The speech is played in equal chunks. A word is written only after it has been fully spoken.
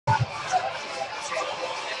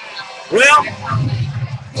Well,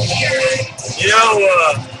 you know,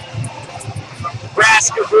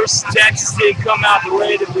 Nebraska versus Texas didn't come out the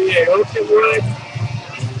way that we had hoped it would.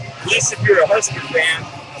 At least if you're a Husker fan.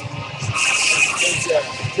 As a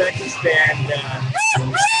Texas fan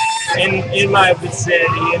in my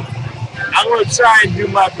vicinity. And I'm going to try and do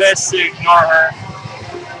my best to ignore her.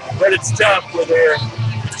 But it's tough with her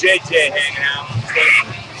JJ hanging out.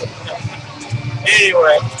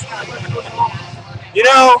 Anyway, you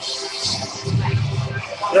know,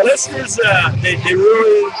 the Huskers, they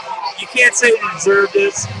really, you can't say they deserve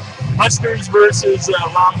this. Huskers versus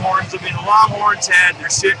Longhorns. I mean, the Longhorns had their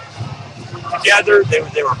shit together.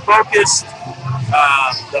 They were focused.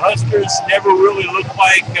 The Huskers never really looked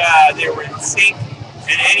like they were in sync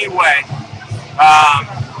in any way.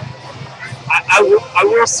 I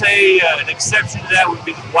will say an exception to that would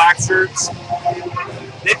be the Black Shirts.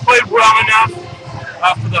 They played well enough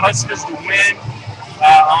for the Huskers to win.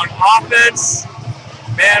 On offense,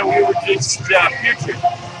 man, we were just putrid.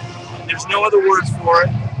 There's no other words for it.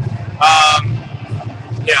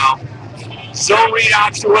 You know, zone read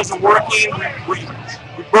option wasn't working. We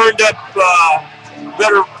burned up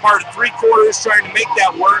better part of 3 quarters trying to make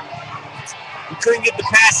that work. We couldn't get the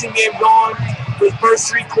passing game going for the first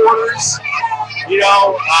 3 quarters. You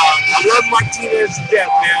know, I love Martinez to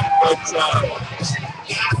death, man, but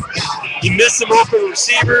he missed some open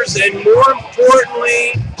receivers, and more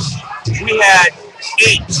importantly, we had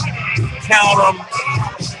 8, count them,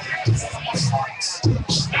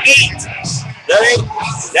 8.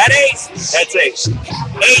 That's 8.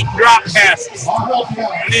 8 drop passes. I mean,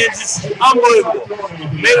 it's just unbelievable.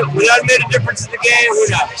 That made a difference in the game. Who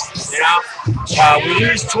knows? You know, we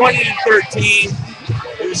lose 20-13.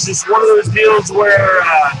 It was just one of those deals where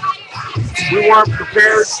we weren't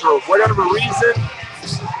prepared for whatever reason.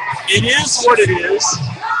 It is what it is.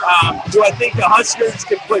 Do I think the Huskers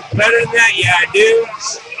can play better than that? Yeah, I do.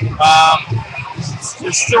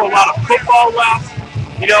 There's still a lot of football left.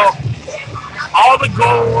 You know, all the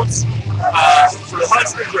goals for the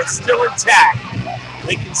Huskers are still intact.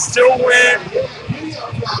 They can still win the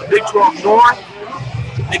Big 12 North.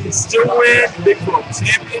 They can still win the Big 12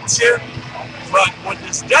 Championship. But what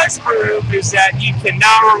this does prove is that you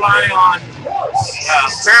cannot rely on,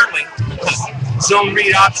 apparently, zone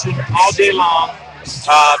read option all day long.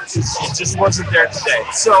 It just wasn't there today.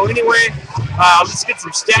 So anyway, let's get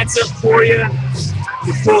some stats up for you.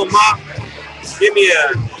 You pull them up. Give me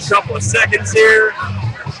a couple of seconds here,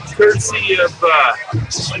 courtesy of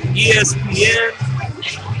ESPN.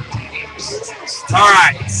 All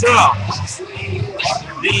right, so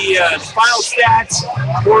the final stats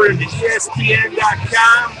according to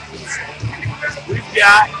ESPN.com, we've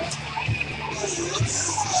got,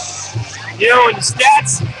 you know, in the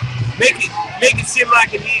stats, make it seem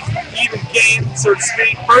like an even game, so to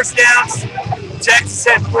speak. First downs, Texas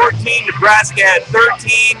had 14, Nebraska had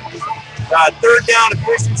 13. Third down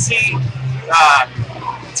efficiency,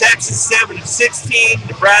 Texas 7 of 16,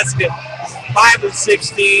 Nebraska 5 of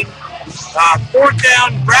 16. Fourth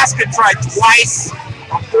down, Nebraska tried twice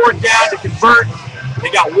on fourth down to convert. They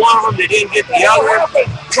got one of them, they didn't get the other.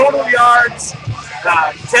 Total yards,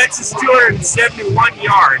 Texas 271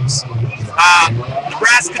 yards.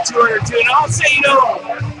 Nebraska 202. And I'll say, you know,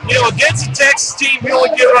 against the Texas team, you only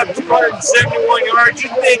give up 271 yards. You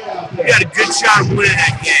think you got a good shot of winning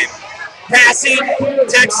that game. Passing,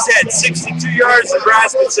 Texas had 62 yards,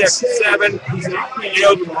 Nebraska 77. You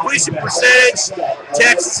know, completion percentage,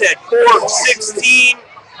 Texas had 4 of 16,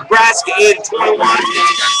 Nebraska 8 of 21.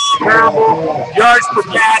 Comparable. Yards per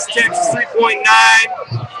pass, Texas 3.9,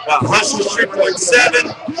 Huskers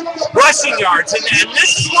 3.7. Rushing yards, and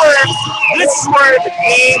this is where the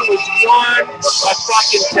game was won by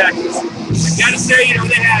fucking Texas. I gotta say, you know,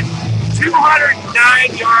 they had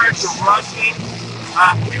 209 yards of rushing.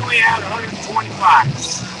 We only had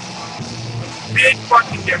 125. Big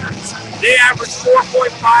fucking difference. They averaged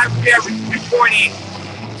 4.5, we averaged 2.8.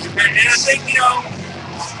 And I think, you know,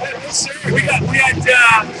 we had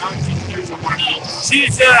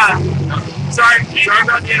sorry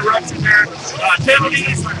about the interruption there.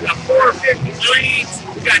 Penalties, 4 of 53.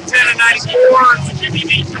 We got 10 of 94. So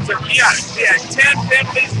we had 10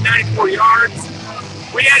 penalties and 94 yards.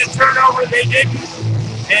 We had a turnover, they didn't.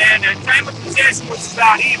 And time of possession was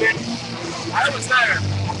about even. I was there,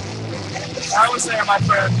 my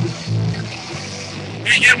friend.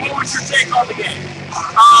 And what was your take on the game?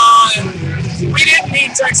 We didn't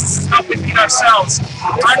need Texas' help, we beat ourselves.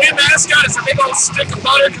 Our new mascot is a big old stick of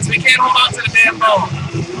butter because we can't hold on to the damn ball.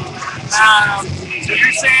 So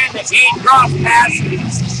you're saying the 8 drop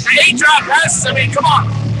passes? The 8 drop passes, I mean, come on.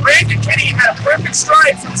 Brandon Kenny had a perfect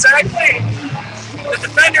stride from Zach Lee. The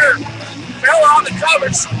defender fell on the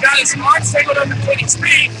covers, got his arms tangled up between his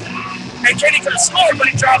feet, and Kenny could have scored, but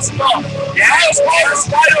he drops the ball. Yeah, Miles was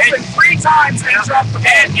wide open 3 times and dropped the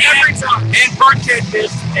ball every time. And Burkhead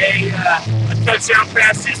missed a touchdown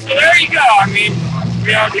pass. So there you go. I mean,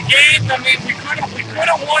 you know, the game. I mean, we could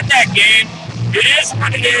have won that game. It is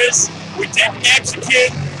what it is. We didn't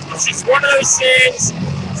execute. It's just one of those things.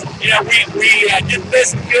 You know, we did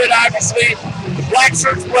this good, obviously. The Black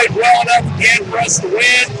Shirts played well enough again for us to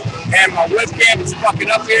win. And my webcam is fucking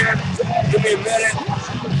up here. Give me a minute.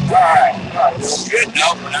 All right. Good?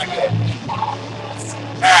 No, we're not good. All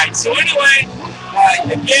right. So anyway,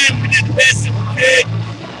 again, we did the best that we could.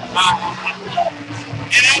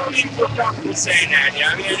 And I don't even feel comfortable saying that. Yeah,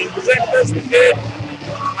 I mean, was that the best we did?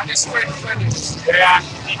 I just tried to finish. Yeah.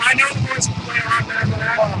 I know the boys can play a lot better than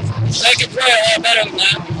that. They can play a lot better than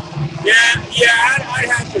that. Yeah,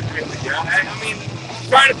 I have to agree with you. I mean,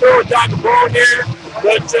 trying to throw a dog a bone here,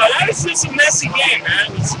 but that was just a messy game,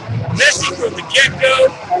 man. It was messy from the get-go.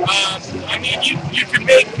 I mean, you can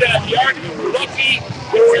make the argument we're lucky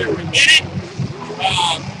that we were in it.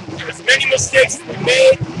 There was many mistakes that we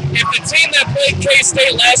made. If the team that played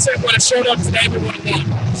K-State last year would have showed up today, we would have won.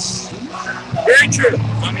 Very true.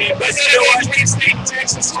 I mean, but you know what? K-State and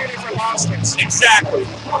Texas shooting for losses. Exactly.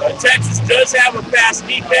 Texas does have a fast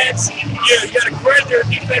defense. You got to credit their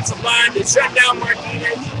defensive line. They shut down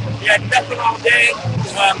Martinez. He had nothing all day.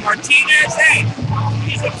 Martinez, hey,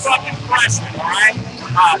 he's a fucking freshman, all right?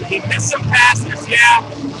 He missed some passes, yeah,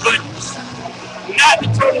 but not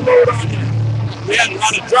the total load on him. We had a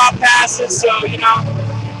lot of drop passes, so, you know,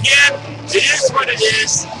 again, it is what it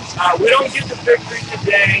is. We don't get the victory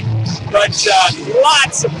today, but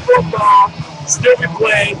lots of football still be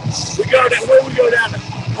played. We go down to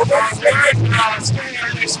Oklahoma State.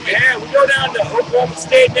 Yeah, we go down to Oklahoma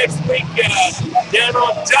State next week down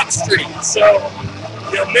on Duck Street. So,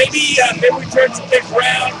 you know, maybe we turn some things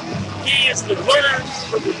around. Key is to learn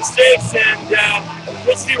from the mistakes, and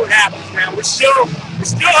we'll see what happens, man. We're still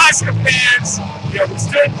Husker fans. You know, we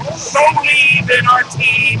still believe in our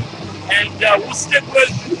team. And we'll stick with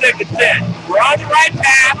it through thick and thin. We're on the right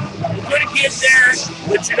path. We're going to get there.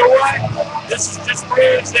 But you know what? This just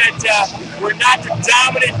proves that we're not the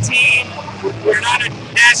dominant team. We're not a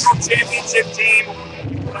national championship team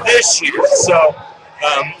this year. So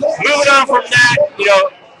moving on from that, you know,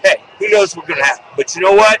 hey, who knows what's going to happen. But you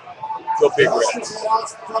know what? Go Big Reds.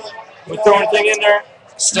 We throw anything in there?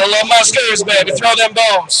 Still love my Huskers, baby. Throw them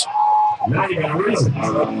bones. Now you got a reason.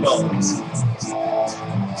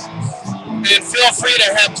 And feel free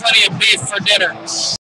to have plenty of beef for dinner.